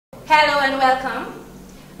Hello and welcome.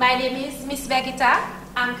 My name is Miss Beguita.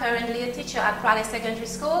 I'm currently a teacher at Prale Secondary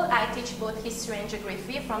School. I teach both history and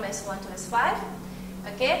geography from S1 to S5.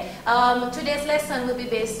 Okay. Today's lesson will be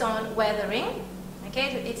based on weathering.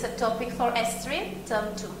 Okay. It's a topic for S3,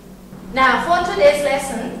 term 2. Now, for today's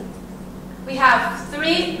lesson, we have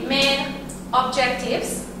three main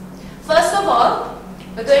objectives. First of all,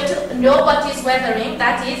 we're going to know what is weathering.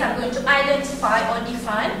 That is, I'm going to identify or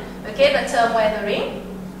define, okay, the term weathering.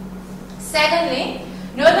 Secondly,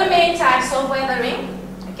 know the main types of weathering,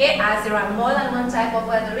 okay, as there are more than one type of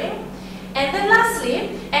weathering. And then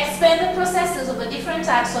lastly, explain the processes of the different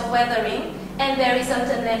types of weathering and their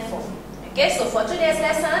resultant landform. Okay, so for today's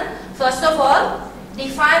lesson, first of all,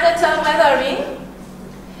 define the term weathering,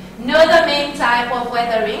 know the main type of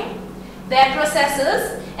weathering, their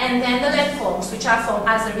processes, and then the landforms which are formed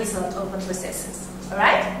as a result of the processes.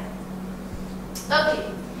 Alright?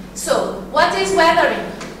 Okay, so what is weathering?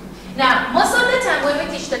 Now, most of the time when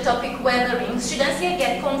we teach the topic weathering, students here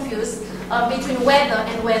get confused between weather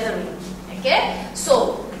and weathering. Okay?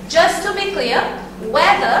 So, just to be clear,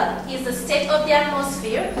 weather is the state of the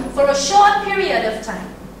atmosphere for a short period of time.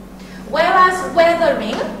 Whereas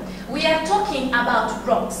weathering, we are talking about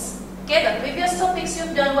rocks. Okay? The previous topics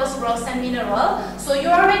you've done was rocks and mineral, so you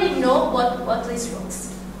already know what is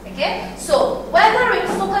rocks. Okay? So, weathering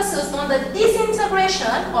focuses on the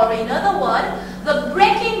disintegration, or in other words, the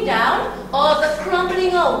breaking down or the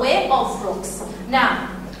crumbling away of rocks. Now,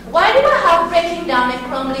 why do I have breaking down and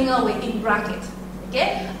crumbling away in bracket?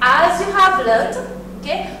 Okay? As you have learned,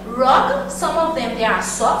 okay, rock, some of them, they are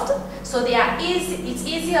soft, so they are easy, it's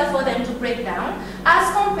easier for them to break down,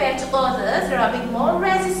 as compared to others, they are a bit more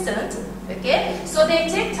resistant, okay, so they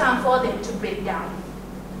take time for them to break down.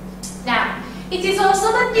 Now, it is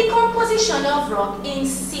also the decomposition of rock in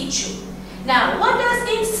situ. Now, what does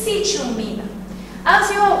in situ mean?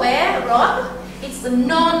 As you are aware, rock, it's the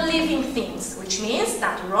non-living things, which means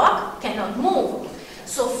that rock cannot move.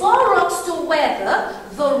 So for rocks to weather,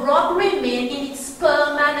 the rock remains in its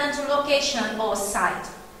permanent location or site.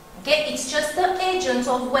 Okay, it's just the agent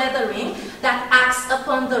of weathering that acts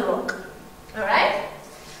upon the rock. Alright?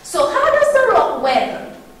 So how does the rock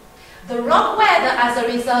weather? The rock weather as a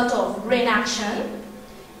result of rain action,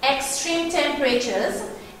 extreme temperatures,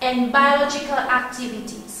 and biological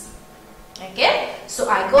activities. Okay? So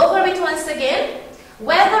I go over it once again.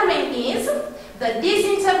 Weathering is the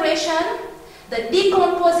disintegration, the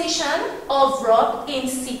decomposition of rock in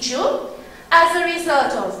situ as a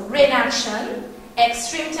result of rain action,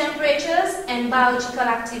 extreme temperatures, and biological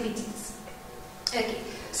activities. Okay,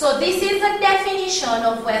 so this is the definition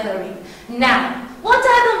of weathering. Now, what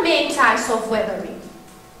are the main types of weathering?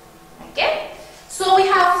 Okay, so we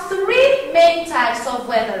have three main types of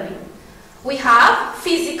weathering. We have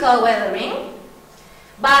physical weathering,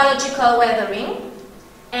 biological weathering,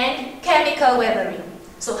 and chemical weathering.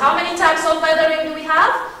 So how many types of weathering do we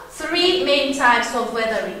have? Three main types of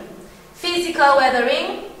weathering. Physical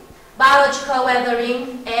weathering, biological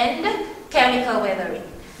weathering, and chemical weathering.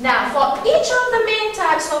 Now, for each of the main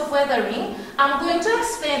types of weathering, I'm going to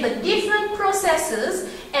explain the different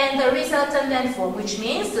processes and the resultant landform, which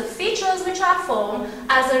means the features which are formed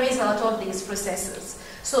as a result of these processes.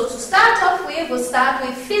 So to start off with, we'll start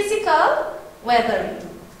with physical weathering.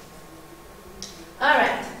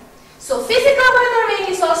 Alright. So physical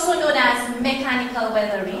weathering is also known as mechanical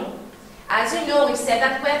weathering. As you know, we said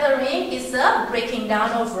that weathering is the breaking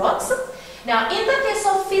down of rocks. Now, in the case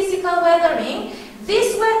of physical weathering,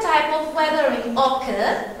 this type of weathering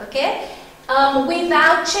occurs, okay,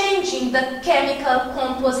 without changing the chemical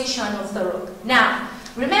composition of the rock. Now,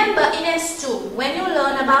 remember in S2, when you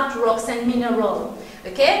learn about rocks and mineral,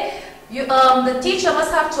 okay, the teacher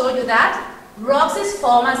must have told you that rocks is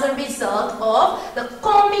formed as a result of the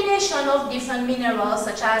combination of different minerals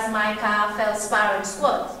such as mica, feldspar, and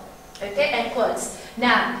quartz. Okay, and quartz.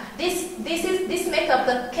 Now, this makes up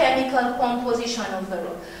the chemical composition of the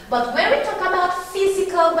rock. But when we talk about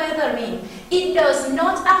physical weathering, it does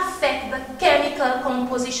not affect the chemical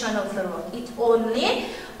composition of the rock. It only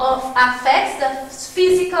affects the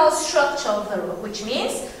physical structure of the rock, which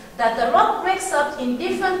means that the rock breaks up in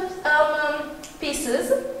different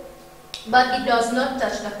pieces, but it does not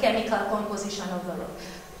touch the chemical composition of the rock.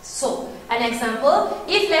 So, an example,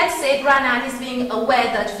 if let's say granite is being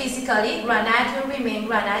weathered physically, granite will remain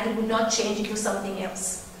granite, it will not change into something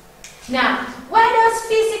else. Now, where does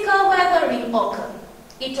physical weathering occur?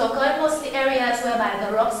 It occurs mostly areas whereby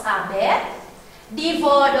the rocks are bare,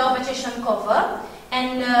 devoid of vegetation cover,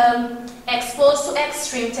 and exposed to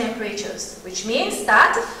extreme temperatures, which means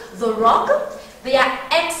that the rock they are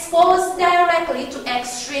exposed directly to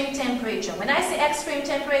extreme temperature. When I say extreme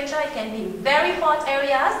temperature, it can be very hot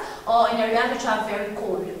areas or in areas which are very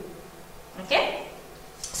cold. Okay?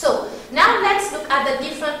 So, now let's look at the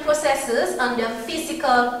different processes under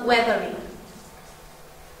physical weathering.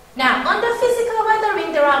 Now, under physical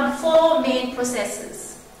weathering, there are 4 main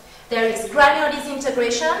processes. There is granular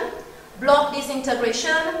disintegration, block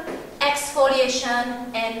disintegration,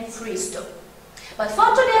 exfoliation, and freeze-thaw. But for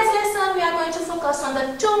today's lesson, we are going to focus on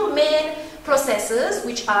the 2 main processes,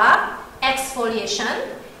 which are exfoliation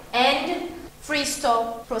and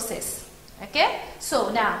freeze-thaw process. Okay?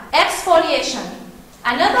 So now, exfoliation.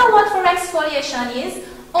 Another word for exfoliation is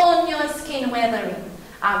onion skin weathering.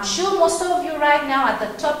 I'm sure most of you right now at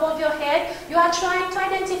the top of your head, you are trying to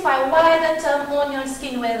identify why the term onion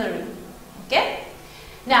skin weathering. Okay?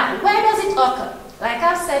 Now, where does it occur? Like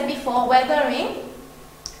I've said before, weathering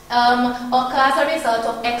occurs as a result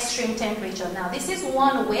of extreme temperature. Now, this is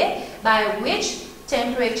one way by which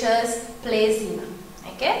temperatures plays in.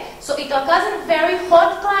 Okay? So it occurs in very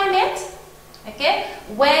hot climate, okay,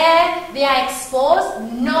 where they are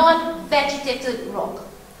exposed non-vegetated rock.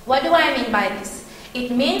 What do I mean by this?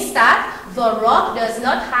 It means that the rock does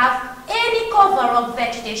not have any cover of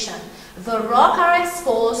vegetation. The rock are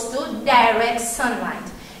exposed to direct sunlight.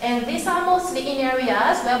 And these are mostly in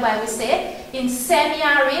areas whereby we say in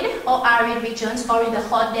semi-arid or arid regions or in the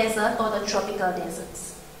hot desert or the tropical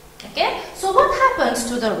deserts. Okay? So what happens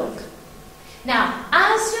to the rock? Now,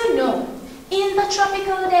 as you know, in the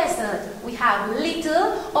tropical desert, we have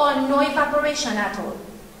little or no evaporation at all.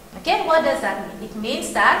 Okay, what does that mean? It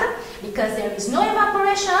means that because there is no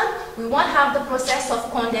evaporation, we won't have the process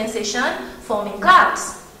of condensation forming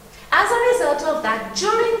clouds. As a result of that,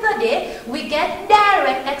 during the day, we get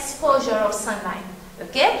direct exposure of sunlight.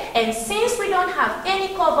 Okay, and since we don't have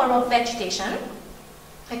any cover of vegetation,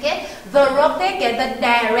 okay, the rock, they get the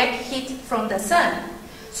direct heat from the sun.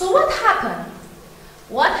 So what happened?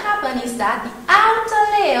 What happened is that the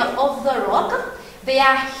outer layer of the rock, they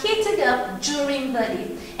are heated up during the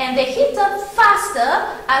day. And they heat up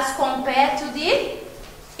faster as compared to the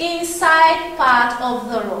inside part of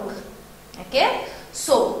the rock. Okay?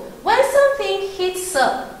 So, when something heats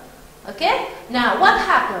up, okay, now what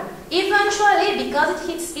happened? Eventually, because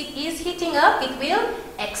it is heating up, it will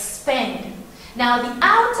expand. Now, the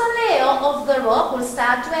outer layer of the rock will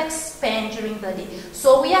start to expand during the day.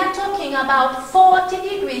 So, we are talking about 40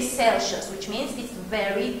 degrees Celsius, which means it's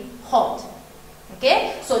very hot.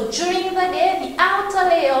 Okay, so during the day, the outer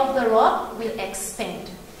layer of the rock will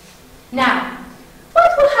expand. Now,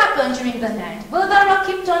 what will happen during the night? Will the rock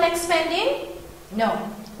keep on expanding? No.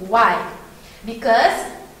 Why? Because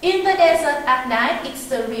in the desert at night, it's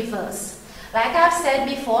the reverse. Like I've said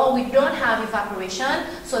before, we don't have evaporation,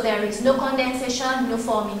 so there is no condensation, no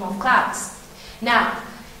forming of clouds. Now,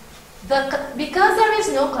 because there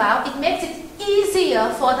is no cloud, it makes it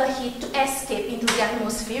easier for the heat to escape into the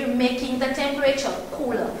atmosphere, making the temperature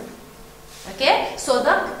cooler. Okay, so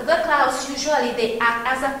the clouds usually they act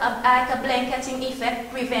as like a blanketing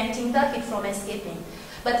effect, preventing the heat from escaping.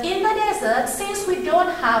 But in the desert, since we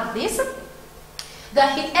don't have this, the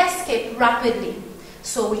heat escapes rapidly.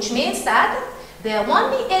 So which means that there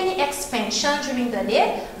won't be any expansion during the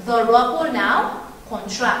day. The rock will now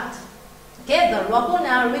contract. Okay, the rock will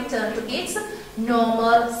now return to its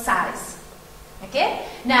normal size. Okay,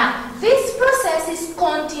 now this process is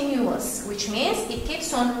continuous, which means it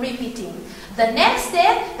keeps on repeating. The next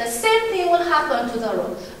day, the same thing will happen to the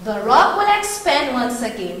rock. The rock will expand once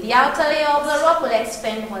again. The outer layer of the rock will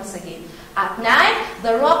expand once again. At night,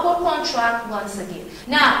 the rock will contract once again.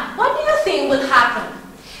 Now, what do you think will happen?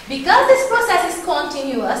 Because this process is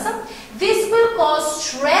continuous, this will cause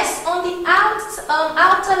stress on the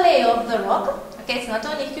outer layer of the rock. Okay, it's not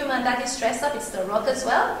only human that is stressed up, it's the rock as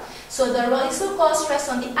well. So this will cause stress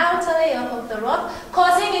on the outer layer of the rock,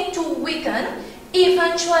 causing it to weaken.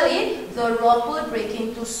 Eventually, the rock will break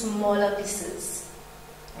into smaller pieces.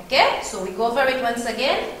 Okay, so we go over it once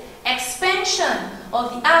again. Expansion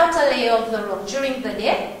of the outer layer of the rock during the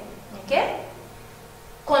day. Okay,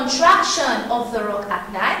 contraction of the rock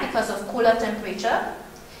at night because of cooler temperature.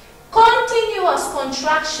 Continuous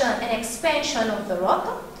contraction and expansion of the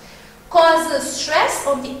rock causes stress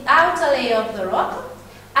on the outer layer of the rock.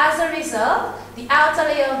 As a result, the outer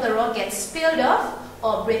layer of the rock gets spilled off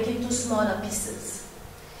or break into smaller pieces.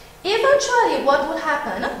 Eventually, what will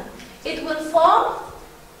happen? It will form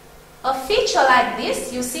a feature like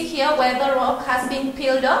this. You see here where the rock has been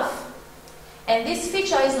peeled off. And this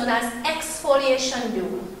feature is known as exfoliation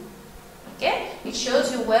dome. Okay, it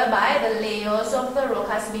shows you whereby the layers of the rock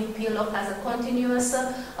has been peeled off as a continuous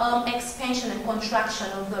expansion and contraction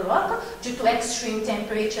of the rock due to extreme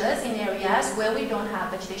temperatures in areas where we don't have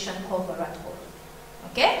vegetation cover at all.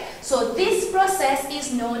 Okay, so this process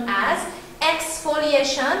is known as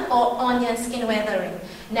exfoliation or onion skin weathering.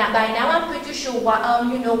 Now, by now I'm pretty sure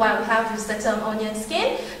you know why we have used the term onion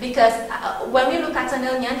skin, because when we look at an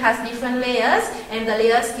onion, it has different layers and the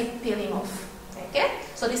layers keep peeling off. Okay,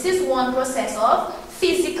 so this is one process of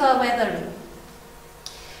physical weathering.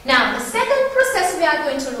 Now, the second process we are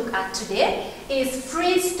going to look at today is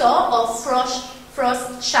freeze-thaw or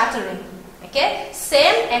frost shattering. Okay,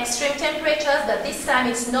 same extreme temperatures, but this time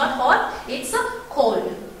it's not hot, it's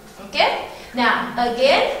cold. Okay, now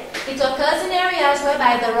again, it occurs in areas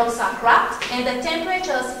whereby the rocks are cracked and the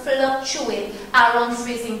temperatures fluctuate around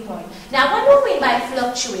freezing point. Now, what do we mean by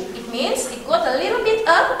fluctuate? It means it goes a little bit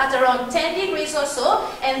up at around 10 degrees or so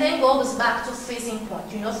and then goes back to freezing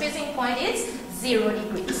point. You know, freezing point is 0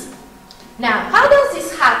 degrees. Now, how does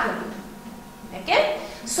this happen? Okay,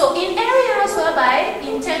 so in areas whereby,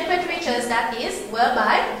 in temperatures that is,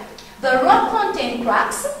 whereby the rock contains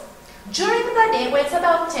cracks, during the day when it's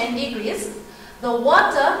about 10 degrees, the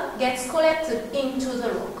water gets collected into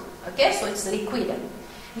the rock. Okay, so it's liquid.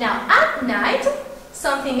 Now at night,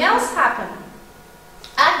 something else happens.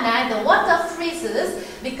 At night, the water freezes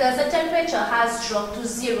because the temperature has dropped to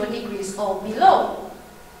 0 degrees or below.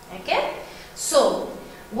 Okay, so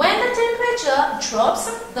when the temperature drops,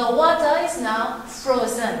 the water is now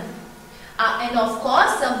frozen. And of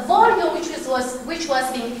course, the volume which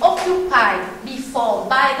was being occupied before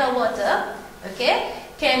by the water, okay,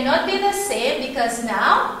 cannot be the same because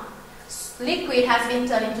now liquid has been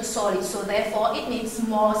turned into solid, so therefore it needs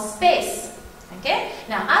more space. Okay,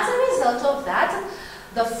 now as a result of that,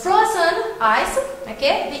 the frozen ice,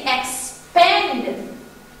 okay, they expand,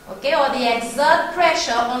 okay, or they exert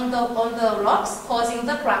pressure on the rocks, causing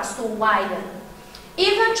the cracks to widen.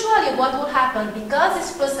 Eventually, what will happen, because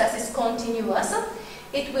this process is continuous,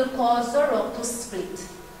 it will cause the rock to split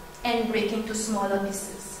and break into smaller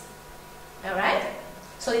pieces. Alright?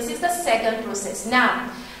 So this is the second process. Now,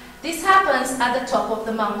 this happens at the top of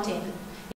the mountain.